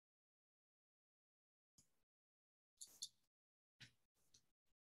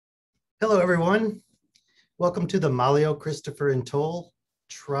Hello, everyone. Welcome to the Malio, Christopher, and Toll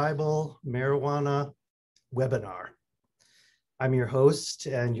Tribal Marijuana webinar. I'm your host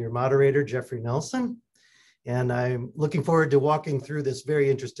and your moderator, Jeffrey Nelson, and I'm looking forward to walking through this very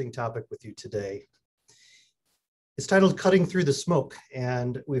interesting topic with you today. It's titled Cutting Through the Smoke,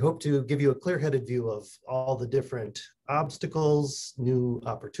 and we hope to give you a clear-headed view of all the different obstacles, new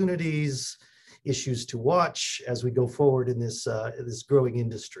opportunities, issues to watch as we go forward in this growing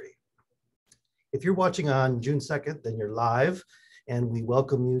industry. If you're watching on June 2nd, then you're live, and we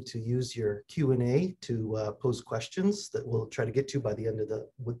welcome you to use your Q&A to pose questions that we'll try to get to by the end of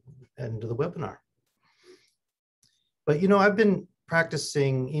the webinar. But you know, I've been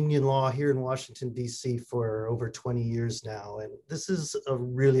practicing Indian law here in Washington, D.C. for over 20 years now, and this is a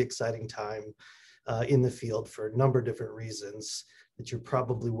really exciting time in the field for a number of different reasons that you're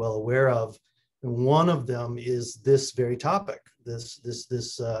probably well aware of. And one of them is this very topic, this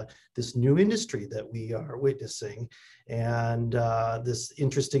new industry that we are witnessing, and this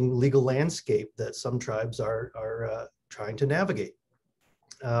interesting legal landscape that some tribes are trying to navigate.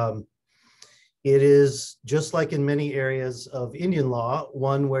 It is, just like in many areas of Indian law,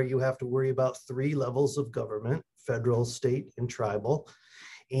 one where you have to worry about three levels of government: federal, state, and tribal,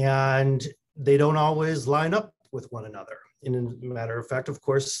 and they don't always line up with one another. And as a matter of fact, of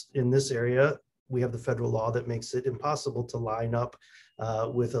course, in this area, we have the federal law that makes it impossible to line up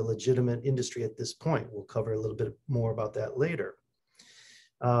with a legitimate industry at this point. We'll cover a little bit more about that later.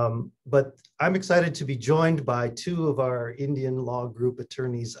 But I'm excited to be joined by two of our Indian law group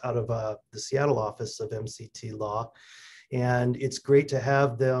attorneys out of the Seattle office of MCT Law. And it's great to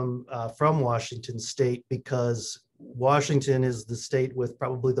have them from Washington State, because Washington is the state with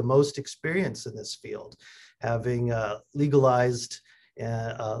probably the most experience in this field, having legalized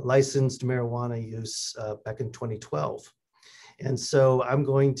licensed marijuana use back in 2012. And so I'm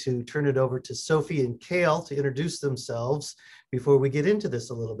going to turn it over to Sophie and Kale to introduce themselves before we get into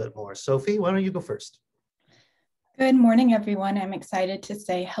this a little bit more. Sophie, why don't you go first? Good morning, everyone. I'm excited to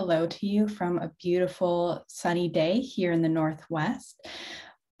say hello to you from a beautiful sunny day here in the Northwest.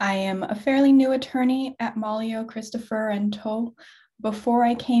 I am a fairly new attorney at Malio, Christopher, and Toll. Before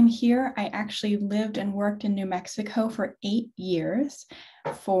I came here, I actually lived and worked in New Mexico for 8 years.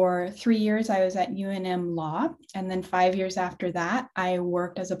 For 3 years, I was at UNM Law. And then 5 years after that, I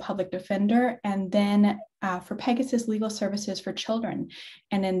worked as a public defender, and then for Pegasus Legal Services for Children.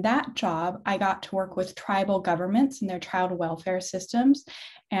 And in that job, I got to work with tribal governments and their child welfare systems,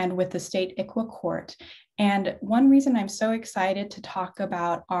 and with the state ICWA court. And one reason I'm so excited to talk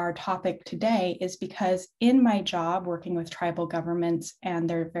about our topic today is because in my job working with tribal governments and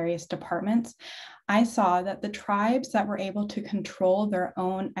their various departments, I saw that the tribes that were able to control their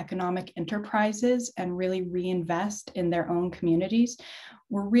own economic enterprises and really reinvest in their own communities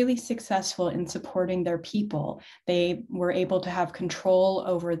were really successful in supporting their people. They were able to have control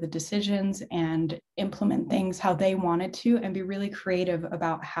over the decisions and implement things how they wanted to, and be really creative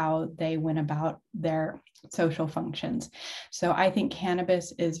about how they went about their social functions. So I think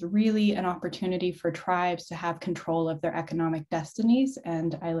cannabis is really an opportunity for tribes to have control of their economic destinies,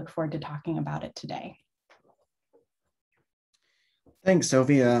 and I look forward to talking about it today. Thanks,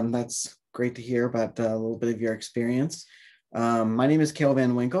 Sophie. That's great to hear about a little bit of your experience. My name is Cale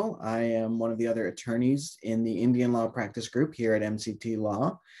Van Winkle. I am one of the other attorneys in the Indian Law Practice Group here at MCT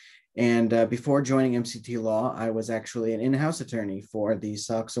Law. And before joining MCT Law, I was actually an in-house attorney for the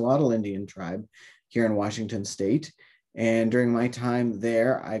Sauk-Suwatl Indian tribe here in Washington State. And during my time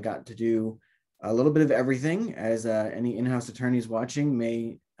there, I got to do a little bit of everything, as any in-house attorneys watching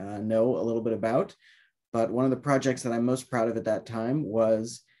may know a little bit about. But one of the projects that I'm most proud of at that time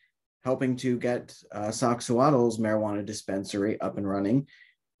was helping to get Sauk-Suwatl's marijuana dispensary up and running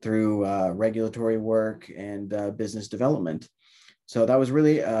through regulatory work and business development. So that was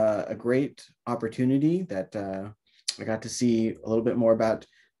really a great opportunity that I got to see a little bit more about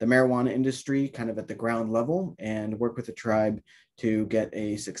the marijuana industry kind of at the ground level, and work with the tribe to get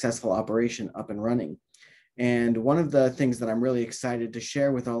a successful operation up and running. And one of the things that I'm really excited to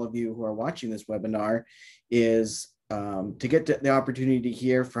share with all of you who are watching this webinar is to get the opportunity to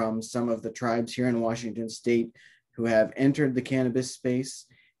hear from some of the tribes here in Washington State who have entered the cannabis space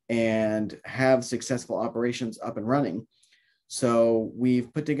and have successful operations up and running. So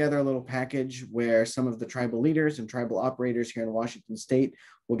we've put together a little package where some of the tribal leaders and tribal operators here in Washington State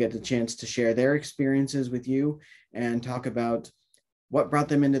will get the chance to share their experiences with you and talk about what brought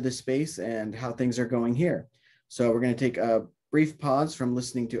them into this space and how things are going here. So we're going to take a brief pause from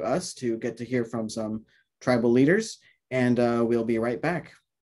listening to us to get to hear from some tribal leaders, and we'll be right back.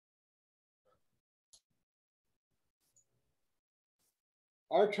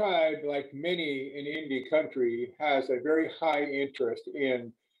 Our tribe, like many in Indian country, has a very high interest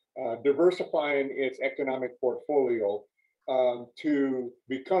in diversifying its economic portfolio to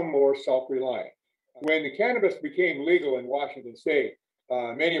become more self-reliant. When the cannabis became legal in Washington State,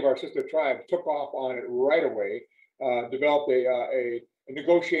 many of our sister tribes took off on it right away, developed a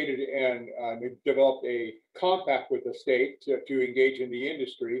negotiated and developed a compact with the state to engage in the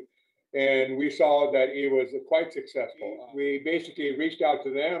industry. And we saw that it was quite successful. We basically reached out to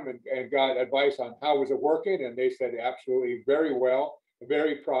them and got advice on how was it working, and they said absolutely very well,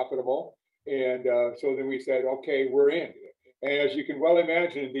 very profitable. And so then we said, okay, we're in. And as you can well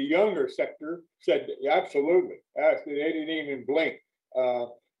imagine, the younger sector said absolutely. They didn't even blink.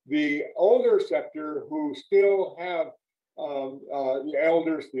 The older sector, who still have the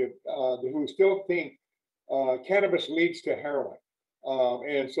elders who still think cannabis leads to heroin,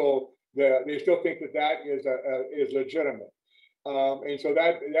 and so they still think that is legitimate, and so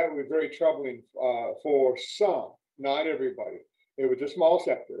that was very troubling for some, not everybody. It was a small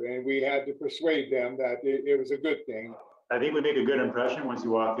sector, and we had to persuade them that it was a good thing. I think we make a good impression once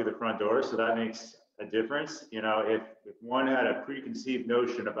you walk through the front door, so that makes a difference. You know, if one had a preconceived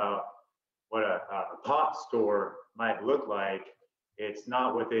notion about what a pot store might look like, it's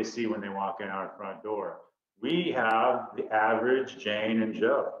not what they see when they walk in our front door. We have the average Jane and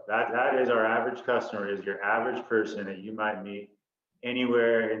Joe. That is our average customer, is your average person that you might meet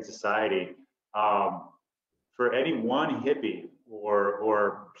anywhere in society. For any one hippie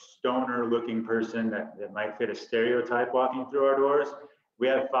or stoner looking person that might fit a stereotype walking through our doors, we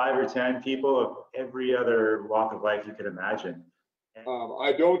have 5 or 10 people of every other walk of life you could imagine.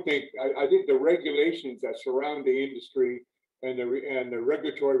 I think the regulations that surround the industry and the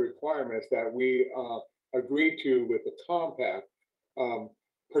regulatory requirements that we agree to with the compact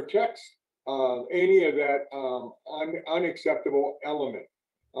protects any of that unacceptable element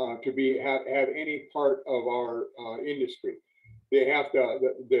to have any part of our industry. They have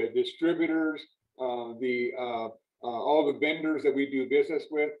the distributors, all the vendors that we do business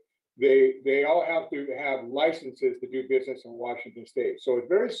with. They all have to have licenses to do business in Washington State. So it's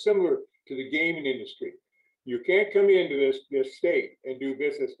very similar to the gaming industry. You can't come into this state and do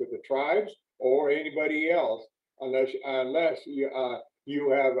business with the tribes or anybody else unless you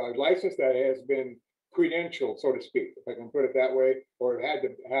have a license that has been credentialed, so to speak, if I can put it that way, or had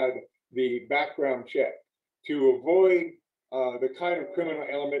the background check to avoid the kind of criminal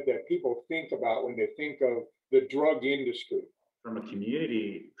element that people think about when they think of the drug industry. From a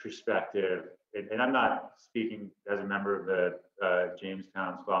community perspective, and I'm not speaking as a member of the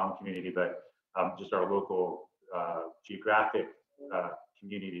Jamestown Slalom community, but just our local geographic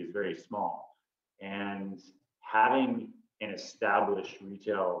community is very small. And having an established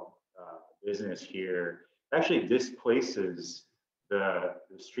retail business here actually displaces the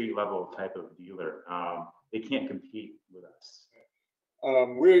street level type of dealer. They can't compete with us.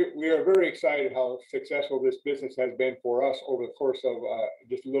 We are very excited how successful this business has been for us over the course of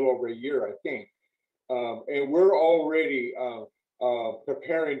just a little over a year, I think. And we're already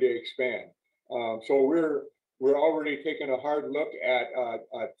preparing to expand. So we're already taking a hard look at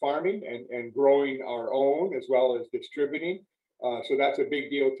farming and growing our own as well as distributing. So that's a big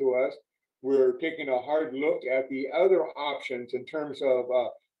deal to us. We're taking a hard look at the other options in terms of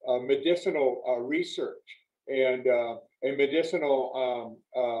medicinal research and medicinal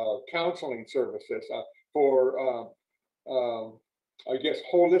counseling services for, I guess,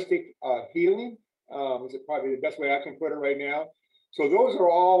 holistic healing is probably the best way I can put it right now. So those are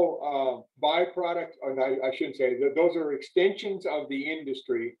all byproducts, or I shouldn't say, those are extensions of the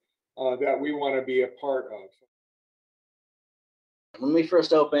industry that we want to be a part of. When we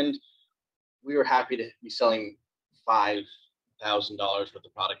first opened, we were happy to be selling $5,000 worth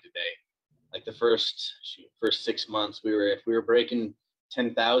of product a day. Like the first 6 months, if we were breaking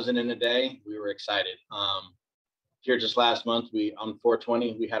 10,000 in a day, we were excited. Here just last month, on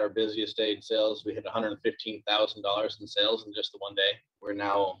 4/20, we had our busiest day in sales. We hit $115,000 in sales in just the one day. We're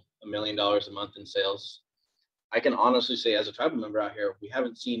now $1 million a month in sales. I can honestly say, as a tribal member out here, we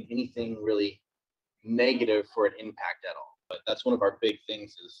haven't seen anything really negative for an impact at all. But that's one of our big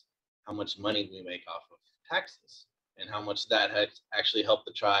things, is how much money we make off of taxes and how much that has actually helped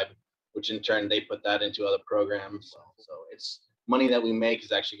the tribe, which in turn they put that into other programs. So it's money that we make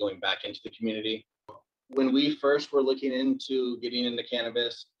is actually going back into the community. When we first were looking into getting into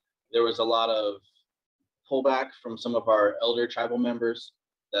cannabis, there was a lot of pullback from some of our elder tribal members,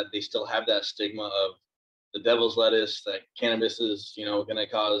 that they still have that stigma of the devil's lettuce, that cannabis is, going to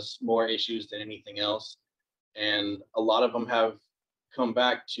cause more issues than anything else. And a lot of them have come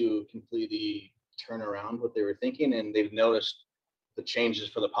back to completely turn around what they were thinking, and they've noticed the changes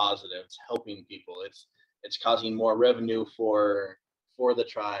for the positive. It's helping people. It's causing more revenue for the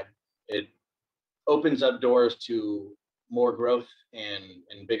tribe. It opens up doors to more growth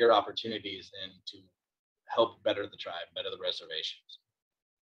and bigger opportunities, and to help better the tribe, better the reservations.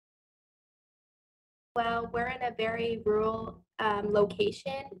 Well, we're in a very rural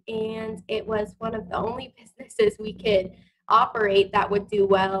location, and it was one of the only businesses we could operate that would do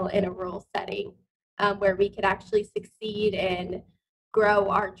well in a rural setting, where we could actually succeed and grow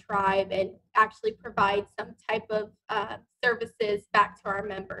our tribe and actually provide some type of services back to our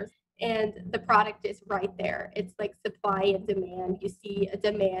members. And the product is right there. It's like supply and demand. You see a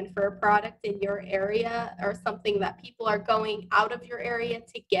demand for a product in your area, or something that people are going out of your area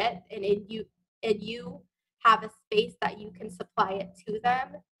to get, and you have a space that you can supply it to them,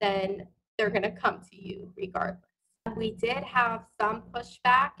 then they're going to come to you regardless. We did have some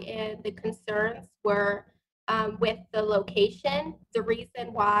pushback, and the concerns were with the location. The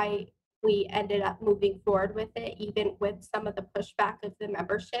reason why we ended up moving forward with it, even with some of the pushback of the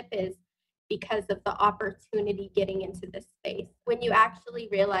membership, is because of the opportunity getting into this space. When you actually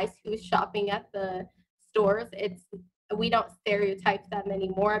realize who's shopping at the stores, we don't stereotype them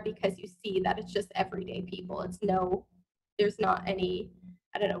anymore, because you see that it's just everyday people. There's not any,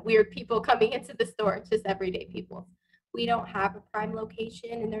 I don't know, weird people coming into the store. It's just everyday people. We don't have a prime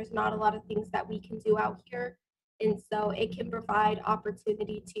location, and there's not a lot of things that we can do out here. And so it can provide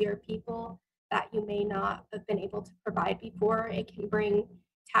opportunity to your people that you may not have been able to provide before. It can bring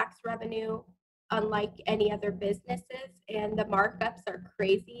tax revenue unlike any other businesses, and the markups are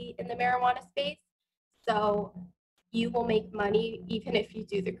crazy in the marijuana space. So you will make money even if you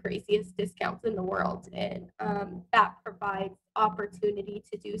do the craziest discounts in the world. And that provides opportunity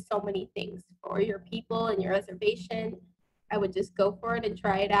to do so many things for your people and your reservation. I would just go for it and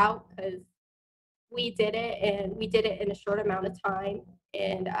try it out, because we did it, and we did it in a short amount of time,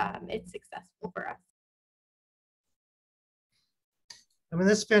 and it's successful for us. I mean,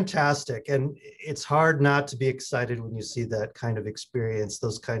 that's fantastic. And it's hard not to be excited when you see that kind of experience,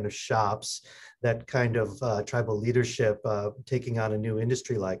 those kind of shops, that kind of tribal leadership taking on a new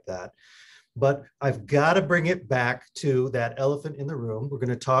industry like that. But I've got to bring it back to that elephant in the room. We're going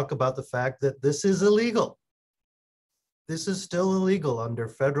to talk about the fact that this is illegal. This is still illegal under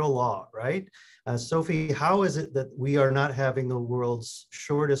federal law, right? Sophie, how is it that we are not having the world's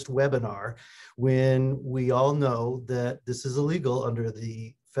shortest webinar when we all know that this is illegal under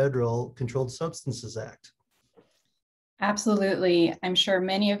the Federal Controlled Substances Act? Absolutely. I'm sure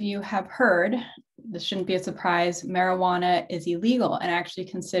many of you have heard, this shouldn't be a surprise, marijuana is illegal and actually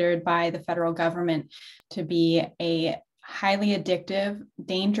considered by the federal government to be a highly addictive,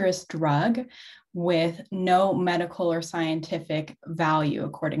 dangerous drug with no medical or scientific value,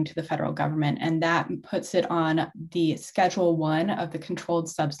 according to the federal government. And that puts it on the Schedule I of the Controlled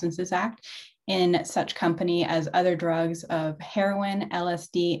Substances Act in such company as other drugs of heroin,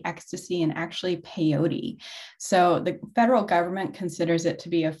 LSD, ecstasy, and actually peyote. So the federal government considers it to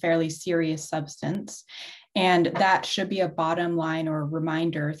be a fairly serious substance. And that should be a bottom line or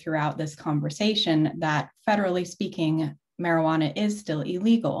reminder throughout this conversation that federally speaking, marijuana is still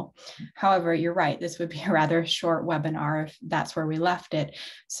illegal. However, you're right, this would be a rather short webinar if that's where we left it.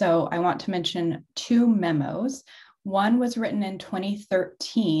 So I want to mention two memos. One was written in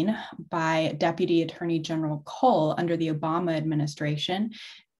 2013 by Deputy Attorney General Cole under the Obama administration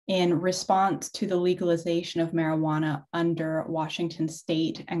in response to the legalization of marijuana under Washington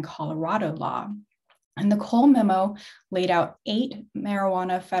state and Colorado law. And the Cole memo laid out 8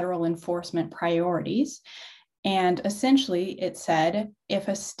 marijuana federal enforcement priorities. And essentially it said, if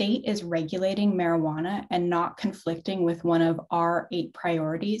a state is regulating marijuana and not conflicting with one of our 8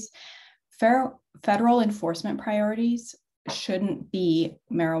 priorities, federal enforcement priorities shouldn't be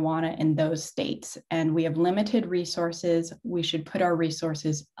marijuana in those states. And we have limited resources. We should put our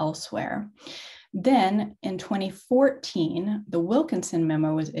resources elsewhere. Then in 2014, the Wilkinson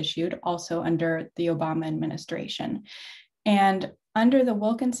memo was issued also under the Obama administration. And under the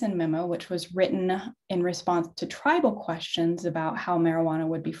Wilkinson memo, which was written in response to tribal questions about how marijuana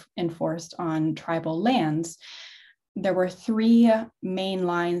would be enforced on tribal lands, there were 3 main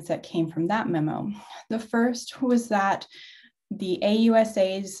lines that came from that memo. The first was that the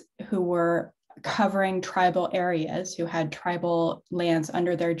AUSAs who were covering tribal areas, who had tribal lands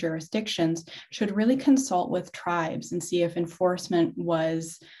under their jurisdictions, should really consult with tribes and see if enforcement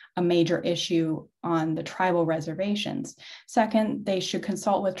was a major issue on the tribal reservations. Second, they should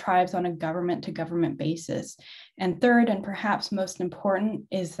consult with tribes on a government-to-government basis. And third, and perhaps most important,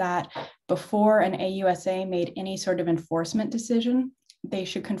 is that before an AUSA made any sort of enforcement decision, they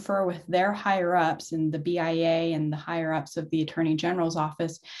should confer with their higher ups in the BIA and the higher ups of the Attorney General's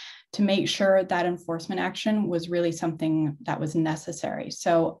office to make sure that enforcement action was really something that was necessary.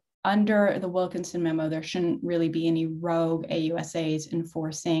 So under the Wilkinson memo, there shouldn't really be any rogue AUSAs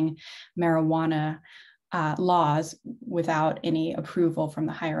enforcing marijuana laws without any approval from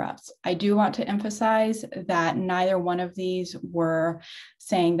the higher ups. I do want to emphasize that neither one of these were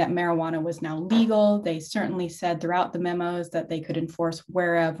saying that marijuana was now legal. They certainly said throughout the memos that they could enforce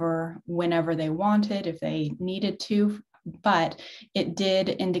wherever, whenever they wanted, if they needed to, but it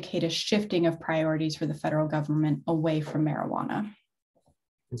did indicate a shifting of priorities for the federal government away from marijuana.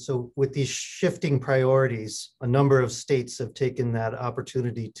 And so with these shifting priorities, a number of states have taken that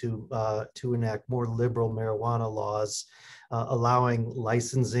opportunity to enact more liberal marijuana laws, allowing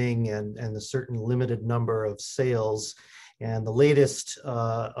licensing and a certain limited number of sales. And the latest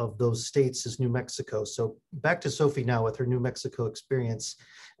of those states is New Mexico. So back to Sophie now with her New Mexico experience.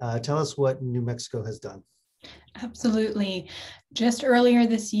 Tell us what New Mexico has done. Absolutely. Just earlier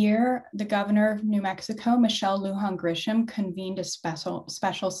this year, the governor of New Mexico, Michelle Lujan Grisham, convened a special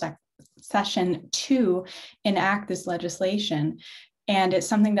session to enact this legislation. And it's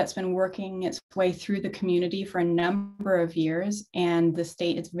something that's been working its way through the community for a number of years, and the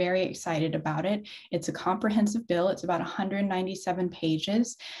state is very excited about it. It's a comprehensive bill. It's about 197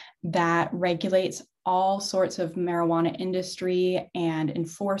 pages that regulates all sorts of marijuana industry and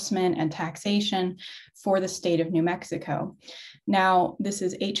enforcement and taxation for the state of New Mexico. Now, this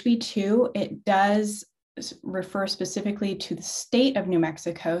is HB 2. It does refer specifically to the state of New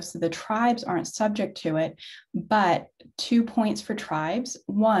Mexico, so the tribes aren't subject to it, but 2 points for tribes.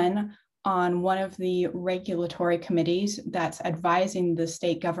 One, on one of the regulatory committees that's advising the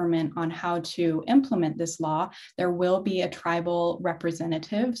state government on how to implement this law, there will be a tribal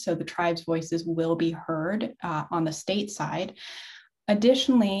representative, so the tribes' voices will be heard on the state side.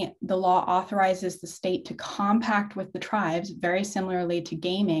 Additionally, the law authorizes the state to compact with the tribes, very similarly to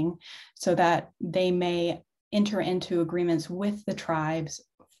gaming, so that they may enter into agreements with the tribes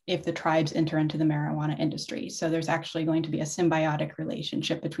if the tribes enter into the marijuana industry. So there's actually going to be a symbiotic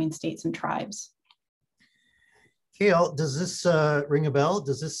relationship between states and tribes. Kale, does this ring a bell?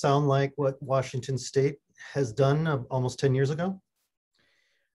 Does this sound like what Washington State has done almost 10 years ago?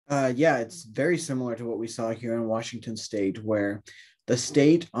 Yeah, it's very similar to what we saw here in Washington State, where the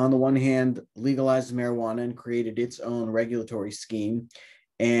state, on the one hand, legalized marijuana and created its own regulatory scheme.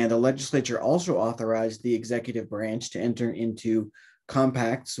 And the legislature also authorized the executive branch to enter into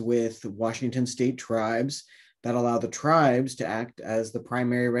compacts with Washington State tribes that allow the tribes to act as the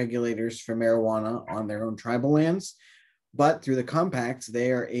primary regulators for marijuana on their own tribal lands. But through the compacts,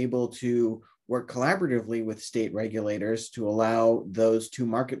 they are able to work collaboratively with state regulators to allow those two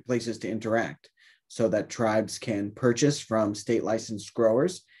marketplaces to interact, so that tribes can purchase from state licensed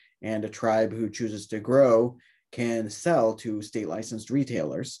growers, and a tribe who chooses to grow can sell to state licensed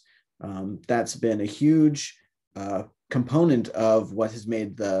retailers. That's been a huge component of what has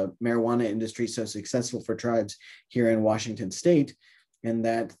made the marijuana industry so successful for tribes here in Washington State, in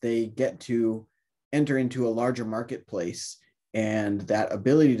that they get to enter into a larger marketplace, and that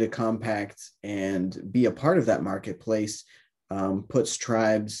ability to compact and be a part of that marketplace puts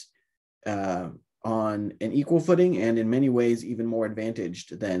tribes on an equal footing, and in many ways even more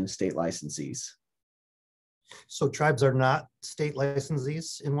advantaged than state licensees. So tribes are not state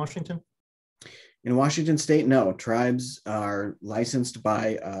licensees in Washington? In Washington State, no. Tribes are licensed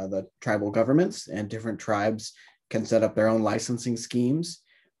by the tribal governments, and different tribes can set up their own licensing schemes.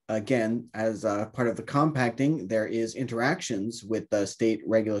 Again, as part of the compacting, there is interactions with the state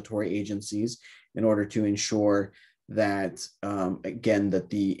regulatory agencies in order to ensure that, again, that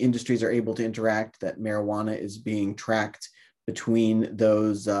the industries are able to interact, that marijuana is being tracked between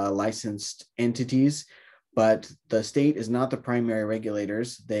those licensed entities. But the state is not the primary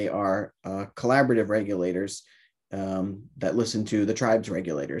regulators. They are collaborative regulators that listen to the tribe's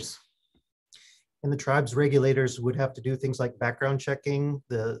regulators. And the tribe's regulators would have to do things like background checking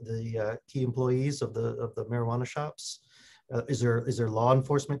the key employees of the marijuana shops. Is there law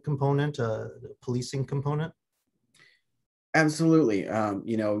enforcement component, policing component? Absolutely.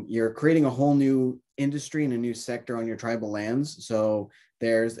 You're creating a whole new industry and a new sector on your tribal lands. So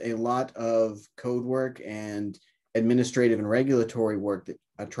there's a lot of code work and administrative and regulatory work that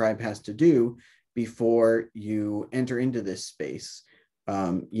a tribe has to do before you enter into this space.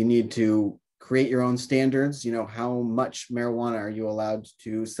 You need to create your own standards. How much marijuana are you allowed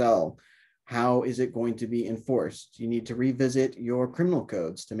to sell? How is it going to be enforced? You need to revisit your criminal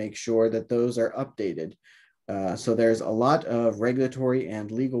codes to make sure that those are updated. So there's a lot of regulatory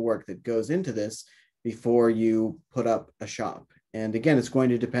and legal work that goes into this before you put up a shop. And again, it's going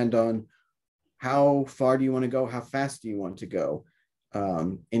to depend on how far do you want to go, how fast do you want to go,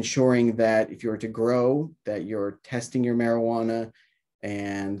 ensuring that if you were to grow, that you're testing your marijuana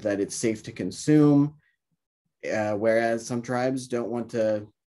and that it's safe to consume. Whereas some tribes don't want to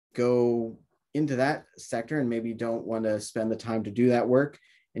go into that sector and maybe don't want to spend the time to do that work.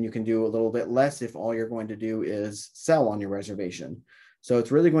 And you can do a little bit less if all you're going to do is sell on your reservation. So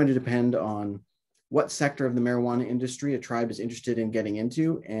it's really going to depend on what sector of the marijuana industry a tribe is interested in getting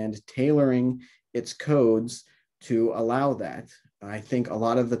into and tailoring its codes to allow that. I think a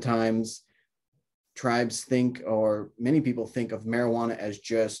lot of the times tribes think, or many people think of marijuana as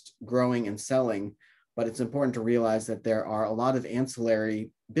just growing and selling, but it's important to realize that there are a lot of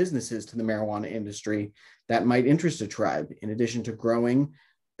ancillary businesses to the marijuana industry that might interest a tribe. In addition to growing,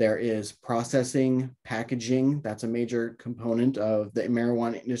 there is processing, packaging. That's a major component of the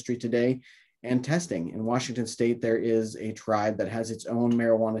marijuana industry today, and testing. In Washington State, there is a tribe that has its own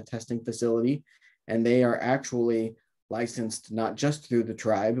marijuana testing facility, and they are actually licensed not just through the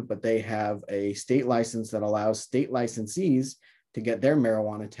tribe, but they have a state license that allows state licensees to get their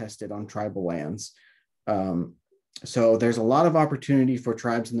marijuana tested on tribal lands. So there's a lot of opportunity for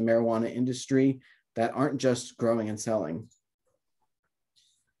tribes in the marijuana industry that aren't just growing and selling.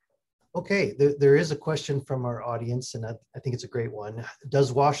 Okay, there is a question from our audience, and I think it's a great one.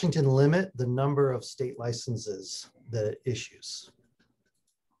 Does Washington limit the number of state licenses that it issues?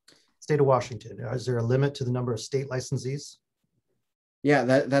 State of Washington, is there a limit to the number of state licensees? Yeah,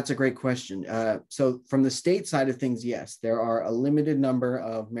 that's a great question. So from the state side of things, yes, there are a limited number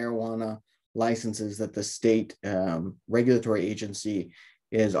of marijuana licenses that the state regulatory agency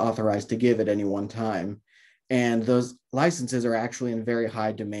is authorized to give at any one time. And those licenses are actually in very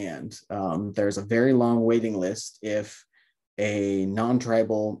high demand. There's a very long waiting list if a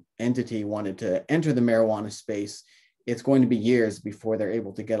non-tribal entity wanted to enter the marijuana space. It's going to be years before they're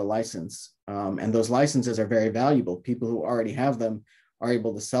able to get a license. And those licenses are very valuable. People who already have them are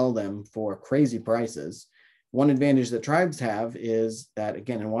able to sell them for crazy prices. One advantage that tribes have is that,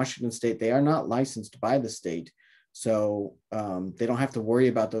 again, in Washington State, they are not licensed by the state. So they don't have to worry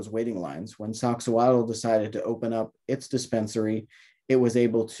about those waiting lines. When Soxhawtl decided to open up its dispensary, it was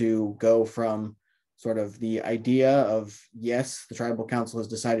able to go from sort of the idea of, yes, the tribal council has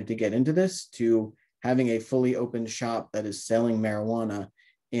decided to get into this, to having a fully open shop that is selling marijuana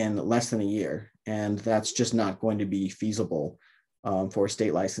in less than a year. And that's just not going to be feasible for a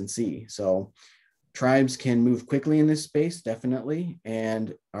state licensee. So tribes can move quickly in this space, definitely,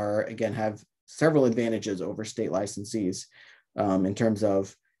 and are, again, have several advantages over state licensees in terms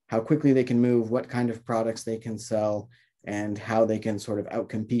of how quickly they can move, what kind of products they can sell, and how they can sort of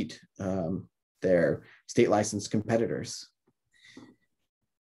outcompete their state licensed competitors.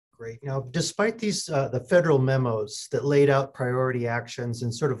 Great. Now, despite these, the federal memos that laid out priority actions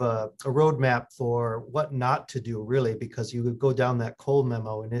and sort of a roadmap for what not to do, really, because you would go down that Cole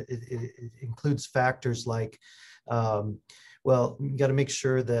memo and it includes factors like, well, you got to make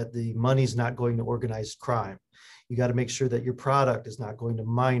sure that the money's not going to organized crime. You got to make sure that your product is not going to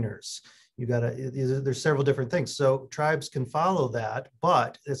minors. You got to, there's several different things. So tribes can follow that,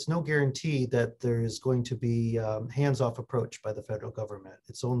 but it's no guarantee that there is going to be hands-off approach by the federal government.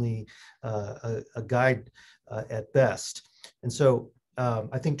 It's only a guide at best. And so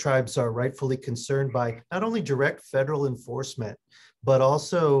I think tribes are rightfully concerned by not only direct federal enforcement, but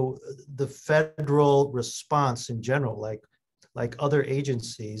also the federal response in general, like other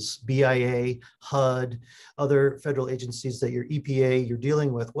agencies, BIA, HUD, other federal agencies that your EPA you're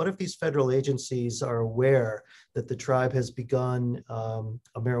dealing with. What if these federal agencies are aware that the tribe has begun a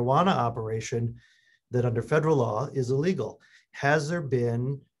marijuana operation that under federal law is illegal? Has there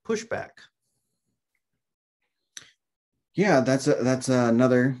been pushback? Yeah, that's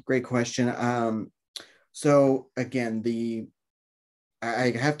another great question. So again,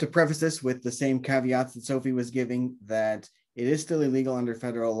 I have to preface this with the same caveats that Sophie was giving, that it is still illegal under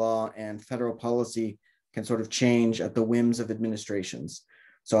federal law, and federal policy can sort of change at the whims of administrations.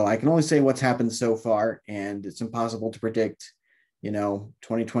 So I can only say what's happened so far, and it's impossible to predict,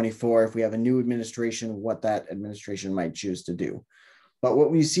 2024, if we have a new administration, what that administration might choose to do. But what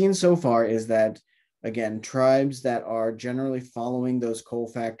we've seen so far is that, again, tribes that are generally following those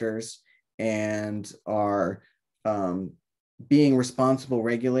Cole factors and are being responsible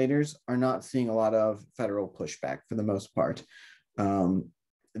regulators are not seeing a lot of federal pushback for the most part.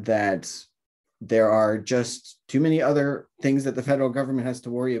 That there are just too many other things that the federal government has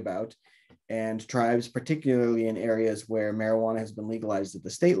to worry about, and tribes, particularly in areas where marijuana has been legalized at the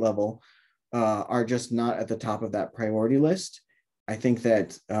state level, are just not at the top of that priority list. I think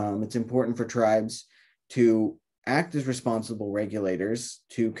that it's important for tribes to act as responsible regulators,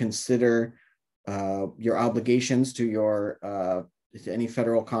 to consider your obligations to your to any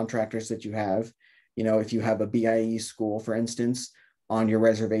federal contractors that you have. You know, if you have a BIE school, for instance, on your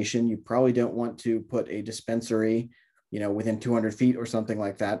reservation, you probably don't want to put a dispensary, you know, within 200 feet or something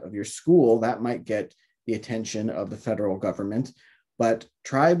like that of your school. That might get the attention of the federal government. But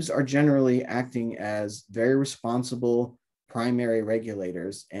tribes are generally acting as very responsible primary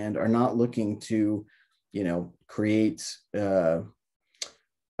regulators and are not looking to, you know, create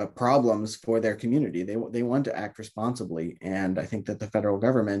problems for their community. They want to act responsibly. And I think that the federal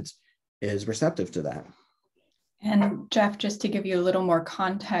government is receptive to that. And Jeff, just to give you a little more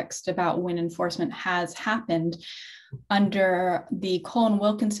context about when enforcement has happened, under the Cole and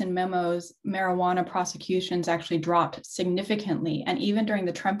Wilkinson memos, marijuana prosecutions actually dropped significantly. And even during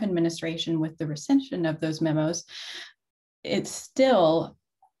the Trump administration, with the rescission of those memos, it's still,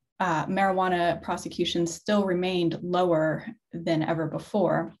 marijuana prosecutions still remained lower than ever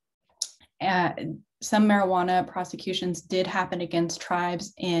before. Some marijuana prosecutions did happen against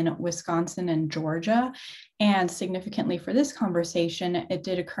tribes in Wisconsin and Georgia. And significantly for this conversation, it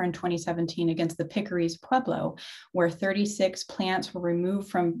did occur in 2017 against the Piccaries Pueblo, where 36 plants were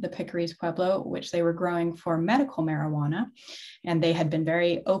removed from the Piccaries Pueblo, which they were growing for medical marijuana. And they had been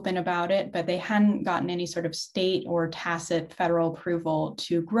very open about it, but they hadn't gotten any sort of state or tacit federal approval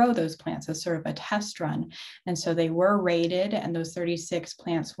to grow those plants as sort of a test run. And so they were raided, and those 36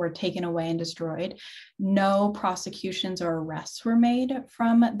 plants were taken away and destroyed. No prosecutions or arrests were made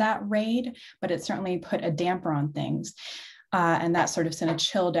from that raid, but it certainly put a damper on things. And that sort of sent a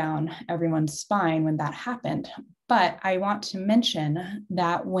chill down everyone's spine when that happened. But I want to mention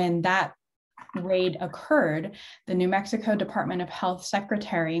that when that raid occurred, the New Mexico Department of Health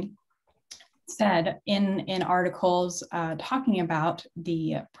secretary said in articles talking about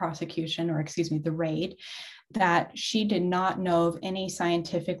the prosecution, or excuse me, the raid, that she did not know of any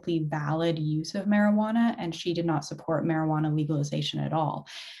scientifically valid use of marijuana, and she did not support marijuana legalization at all.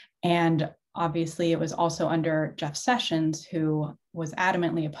 And obviously it was also under Jeff Sessions, who was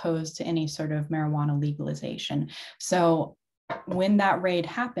adamantly opposed to any sort of marijuana legalization. So when that raid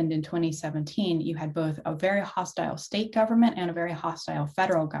happened in 2017, you had both a very hostile state government and a very hostile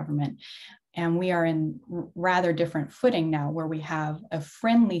federal government. And we are in rather different footing now, where we have a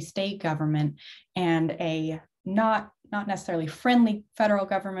friendly state government and a not necessarily friendly federal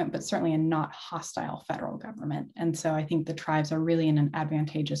government, but certainly a not hostile federal government. And so I think the tribes are really in an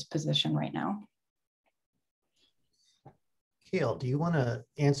advantageous position right now. Kale, do you want to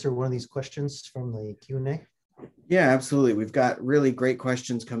answer one of these questions from the Q&A? Yeah, absolutely. We've got really great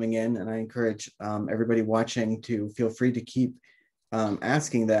questions coming in, and I encourage everybody watching to feel free to keep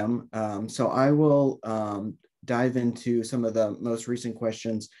asking them. So I will dive into some of the most recent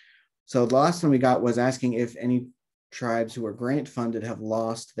questions. So the last one we got was asking if any tribes who were grant funded have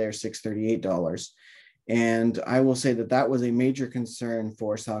lost their $638. And I will say that that was a major concern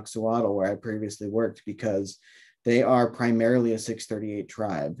for Sauk-Suato, where I previously worked, because they are primarily a 638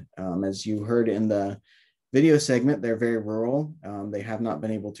 tribe. As you heard in the video segment, they're very rural. They have not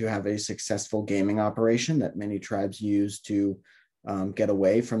been able to have a successful gaming operation that many tribes use to get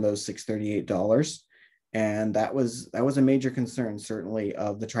away from those $638. And that was a major concern, certainly,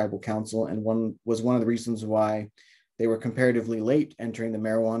 of the tribal council, and one of the reasons why they were comparatively late entering the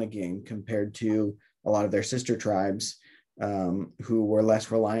marijuana game compared to a lot of their sister tribes who were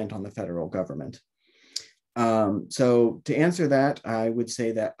less reliant on the federal government. So to answer that, I would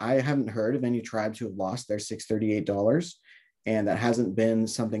say that I haven't heard of any tribes who have lost their $638, and that hasn't been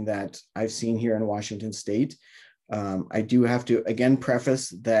something that I've seen here in Washington State. I do have to, again, preface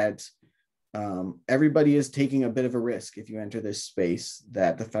that everybody is taking a bit of a risk if you enter this space,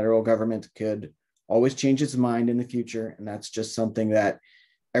 that the federal government could always change its mind in the future. And that's just something that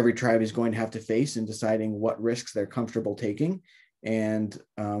every tribe is going to have to face in deciding what risks they're comfortable taking and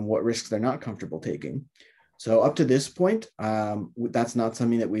what risks they're not comfortable taking. So up to this point, that's not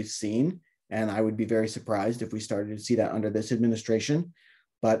something that we've seen. And I would be very surprised if we started to see that under this administration.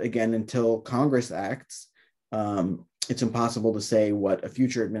 But again, until Congress acts, it's impossible to say what a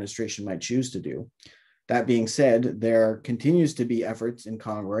future administration might choose to do. That being said, there continues to be efforts in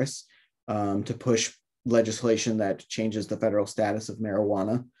Congress to push legislation that changes the federal status of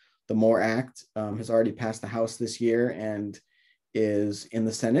marijuana. The MORE Act has already passed the House this year and is in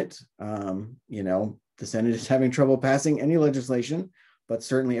the Senate. The Senate is having trouble passing any legislation, but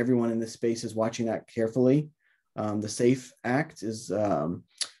certainly everyone in this space is watching that carefully. The SAFE Act is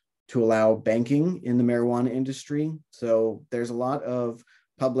to allow banking in the marijuana industry. So there's a lot of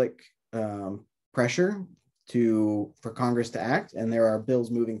public pressure for Congress to act, and there are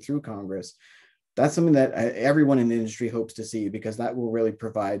bills moving through Congress that's something that everyone in the industry hopes to see, because that will really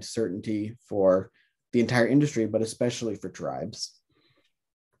provide certainty for the entire industry, but especially for tribes.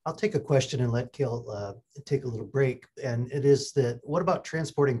 I'll take a question and let Kale take a little break. And it is that, what about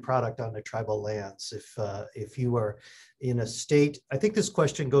transporting product onto tribal lands? If you are in a state, I think this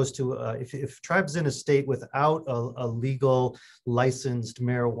question goes to if tribes in a state without a legal licensed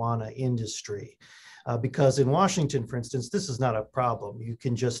marijuana industry. Because in Washington, for instance, this is not a problem. You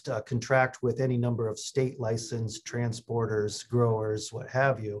can just contract with any number of state licensed transporters, growers, what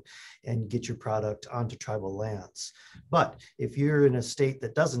have you, and get your product onto tribal lands. But if you're in a state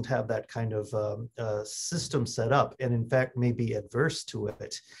that doesn't have that kind of system set up, and in fact may be adverse to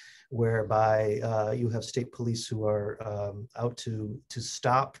it, whereby you have state police who are out to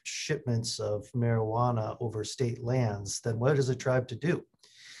stop shipments of marijuana over state lands, then what is a tribe to do?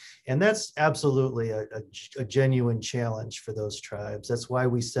 And that's absolutely a genuine challenge for those tribes. That's why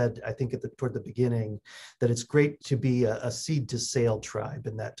we said, I think toward the beginning, that it's great to be a seed to sale tribe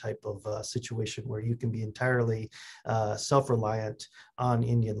in that type of situation where you can be entirely self-reliant on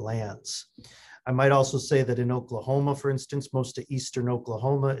Indian lands. I might also say that in Oklahoma, for instance, most of eastern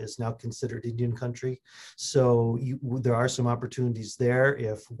Oklahoma is now considered Indian country. So there are some opportunities there.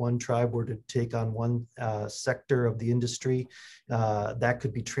 If one tribe were to take on one sector of the industry, that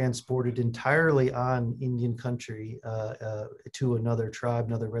could be transported entirely on Indian country to another tribe,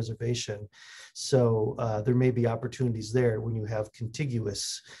 another reservation. So there may be opportunities there when you have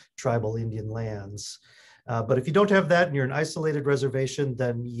contiguous tribal Indian lands. But if you don't have that and you're an isolated reservation,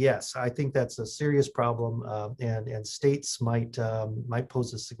 then yes, I think that's a serious problem, and states might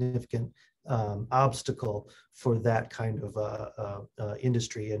pose a significant obstacle for that kind of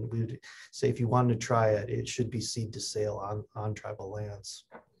industry. And we would say, if you wanted to try it, it should be seed to sale on tribal lands.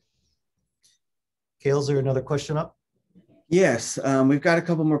 Kale, is there another question up? Yes, we've got a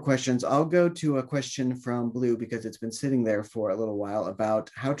couple more questions. I'll go to a question from Blue because it's been sitting there for a little while about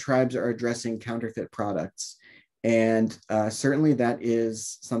how tribes are addressing counterfeit products. And certainly that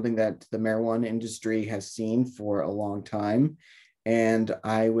is something that the marijuana industry has seen for a long time. And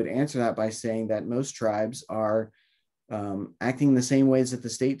I would answer that by saying that most tribes are acting the same ways that the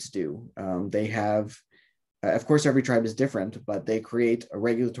states do. They have, of course, every tribe is different, but they create a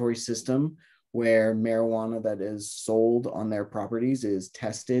regulatory system where marijuana that is sold on their properties is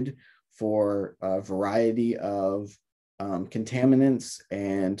tested for a variety of contaminants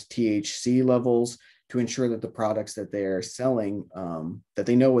and THC levels to ensure that the products that they're selling, that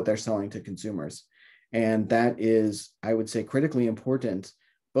they know what they're selling to consumers. And that is, I would say, critically important,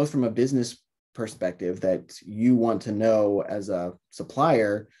 both from a business perspective, that you want to know as a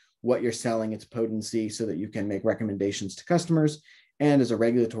supplier what you're selling, its potency, so that you can make recommendations to customers, and as a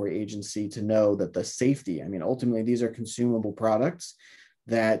regulatory agency to know that the safety, I mean, ultimately these are consumable products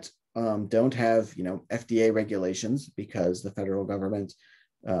that don't have, FDA regulations because the federal government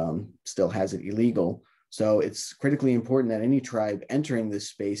still has it illegal. So it's critically important that any tribe entering this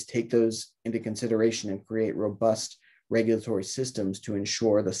space take those into consideration and create robust regulatory systems to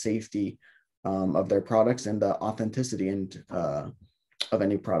ensure the safety of their products and the authenticity and of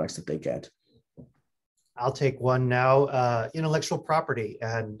any products that they get. I'll take one now. Intellectual property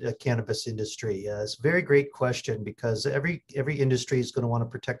and the cannabis industry. It's a very great question, because every industry is going to want to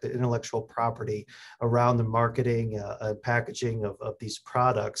protect the intellectual property around the marketing, packaging of these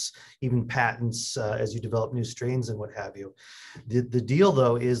products, even patents as you develop new strains and what have you. The deal,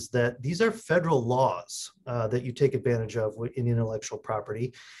 though, is that these are federal laws that you take advantage of in intellectual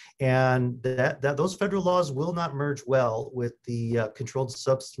property, and that those federal laws will not merge well with the Controlled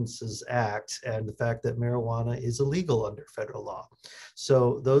Substances Act and the fact that marijuana is illegal under federal law.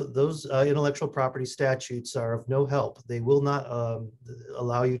 So those intellectual property statutes are of no help. They will not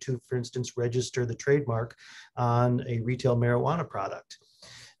allow you to, for instance, register the trademark on a retail marijuana product.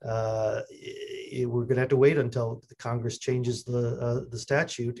 We're going to have to wait until the Congress changes the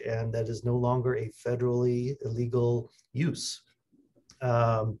statute, and that is no longer a federally illegal use.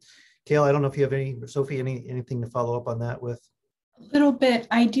 Kale, I don't know if you have Sophie, anything to follow up on that with? A little bit.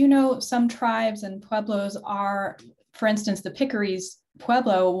 I do know some tribes and pueblos are, for instance, the Piccaries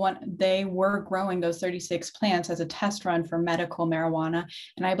Pueblo, they were growing those 36 plants as a test run for medical marijuana.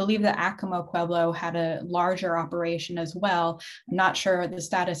 And I believe the Acoma Pueblo had a larger operation as well. I'm not sure the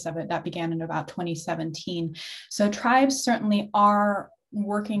status of it. That began in about 2017. So tribes certainly are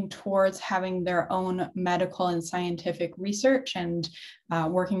working towards having their own medical and scientific research and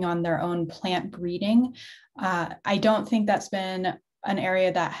working on their own plant breeding. I don't think that's been an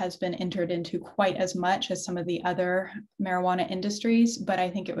area that has been entered into quite as much as some of the other marijuana industries, but I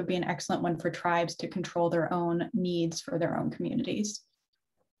think it would be an excellent one for tribes to control their own needs for their own communities.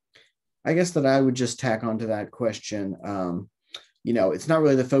 I guess that I would just tack onto that question. It's not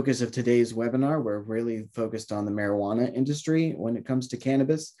really the focus of today's webinar. We're really focused on the marijuana industry when it comes to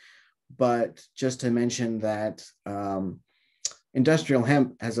cannabis. But just to mention that industrial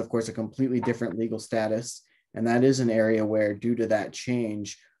hemp has, of course, a completely different legal status. And that is an area where, due to that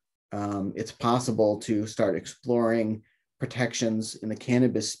change, it's possible to start exploring protections in the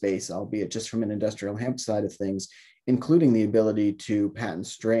cannabis space, albeit just from an industrial hemp side of things, including the ability to patent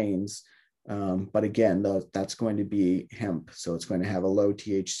strains. But again, that's going to be hemp, so it's going to have a low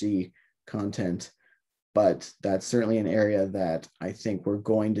THC content. But that's certainly an area that I think we're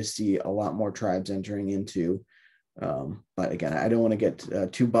going to see a lot more tribes entering into. But again, I don't want to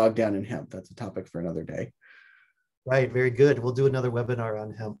get too bogged down in hemp. That's a topic for another day. Right, very good. We'll do another webinar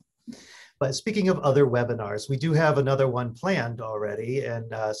on hemp. But speaking of other webinars, we do have another one planned already,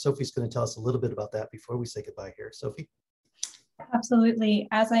 and Sophie's going to tell us a little bit about that before we say goodbye here. Sophie? Absolutely.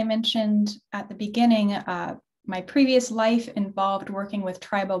 As I mentioned at the beginning, my previous life involved working with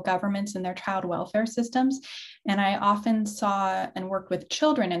tribal governments and their child welfare systems. And I often saw and worked with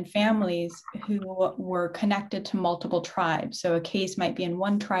children and families who were connected to multiple tribes. So a case might be in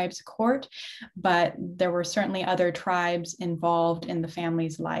one tribe's court, but there were certainly other tribes involved in the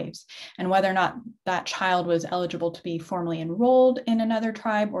family's lives. And whether or not that child was eligible to be formally enrolled in another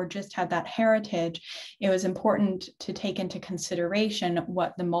tribe or just had that heritage, it was important to take into consideration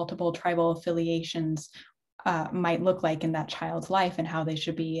what the multiple tribal affiliations might look like in that child's life and how they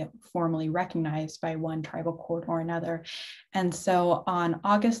should be formally recognized by one tribal court or another. And so on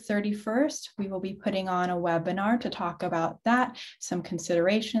August 31st, we will be putting on a webinar to talk about that, some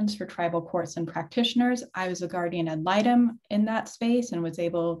considerations for tribal courts and practitioners. I was a guardian ad litem in that space and was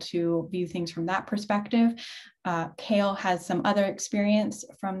able to view things from that perspective. Kale has some other experience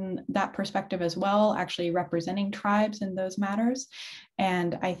from that perspective as well, actually representing tribes in those matters.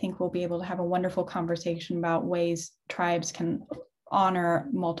 And I think we'll be able to have a wonderful conversation about ways tribes can honor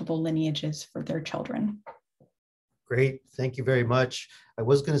multiple lineages for their children. Great, thank you very much. I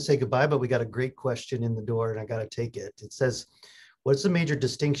was going to say goodbye, but we got a great question in the door and I got to take it. It says, what's the major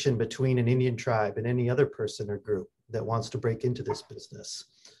distinction between an Indian tribe and any other person or group that wants to break into this business,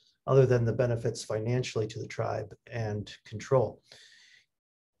 other than the benefits financially to the tribe and control?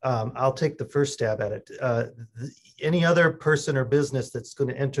 I'll take the first stab at it. Any other person or business that's going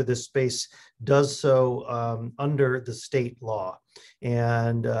to enter this space does so under the state law.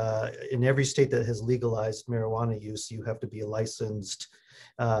 And in every state that has legalized marijuana use, you have to be a licensed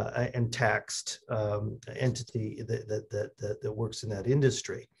and taxed entity that works in that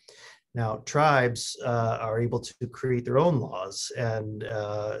industry. Now, tribes are able to create their own laws, and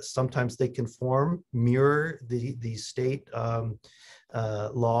sometimes they conform, mirror the state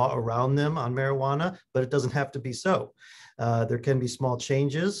law around them on marijuana, but it doesn't have to be so. There can be small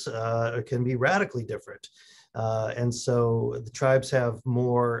changes, it can be radically different. And so the tribes have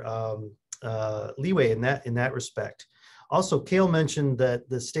more leeway in that respect. Also, Kale mentioned that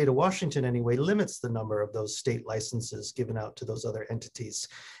the state of Washington anyway limits the number of those state licenses given out to those other entities.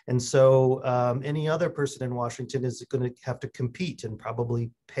 And so any other person in Washington is going to have to compete and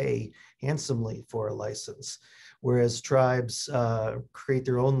probably pay handsomely for a license. Whereas tribes create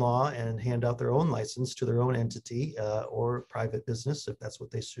their own law and hand out their own license to their own entity or private business if that's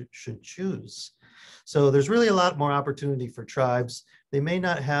what they should choose. So there's really a lot more opportunity for tribes. They may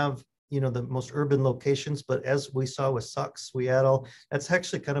not have the most urban locations, but as we saw with Sauk, Seattle, that's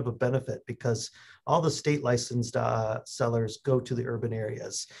actually kind of a benefit because all the state licensed sellers go to the urban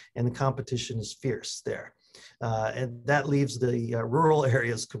areas and the competition is fierce there. And that leaves the rural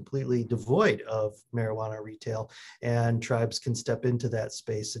areas completely devoid of marijuana retail, and tribes can step into that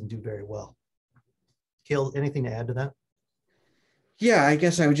space and do very well. Kale, anything to add to that? Yeah, I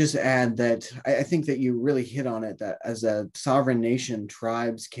guess I would just add that I think that you really hit on it, that as a sovereign nation,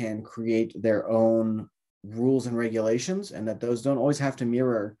 tribes can create their own rules and regulations, and that those don't always have to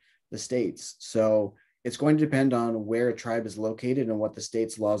mirror the states. So it's going to depend on where a tribe is located and what the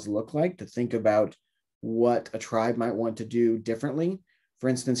state's laws look like to think about what a tribe might want to do differently. For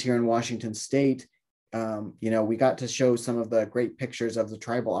instance, here in Washington State, we got to show some of the great pictures of the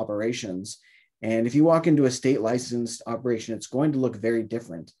tribal operations. And if you walk into a state licensed operation, it's going to look very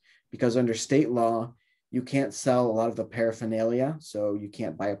different because under state law, you can't sell a lot of the paraphernalia. So you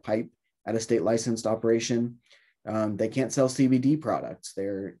can't buy a pipe at a state licensed operation. They can't sell CBD products.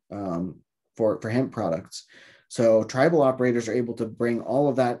 They're for hemp products. So tribal operators are able to bring all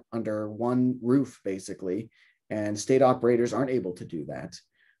of that under one roof, basically, and state operators aren't able to do that.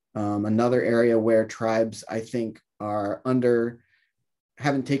 Another area where tribes, I think,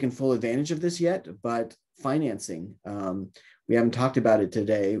 haven't taken full advantage of this yet, but financing. we haven't talked about it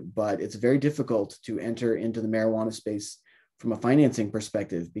today, but it's very difficult to enter into the marijuana space from a financing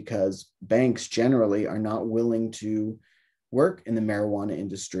perspective because banks generally are not willing to work in the marijuana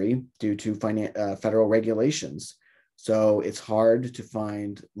industry due to federal regulations. So it's hard to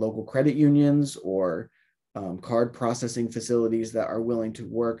find local credit unions or card processing facilities that are willing to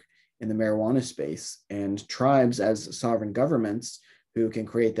work in the marijuana space. And tribes as sovereign governments who can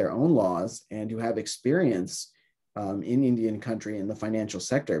create their own laws and who have experience in Indian country in the financial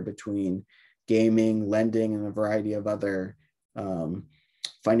sector between gaming, lending, and a variety of other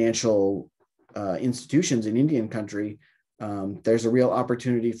financial institutions in Indian country, there's a real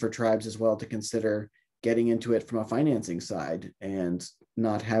opportunity for tribes as well to consider getting into it from a financing side and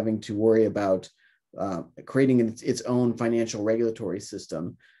not having to worry about creating its own financial regulatory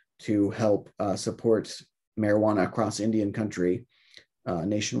system to help support marijuana across Indian country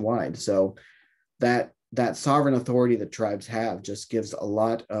nationwide. So that sovereign authority that tribes have just gives a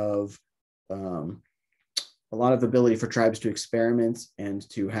lot of ability for tribes to experiment and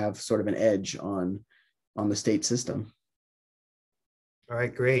to have sort of an edge on the state system. All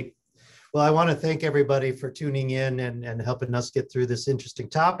right, great. Well, I want to thank everybody for tuning in and helping us get through this interesting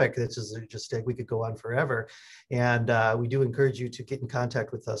topic. This is just, we could go on forever. And we do encourage you to get in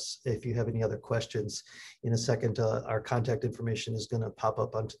contact with us if you have any other questions. In a second, our contact information is going to pop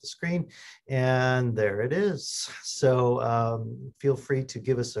up onto the screen. And there it is. So feel free to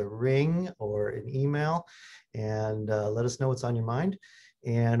give us a ring or an email and let us know what's on your mind.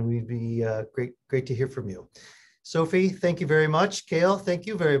 And we'd be great to hear from you. Sophie, thank you very much. Cale, thank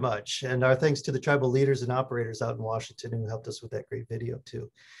you very much. And our thanks to the tribal leaders and operators out in Washington who helped us with that great video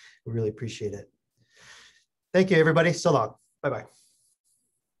too. We really appreciate it. Thank you, everybody. So long. Bye-bye.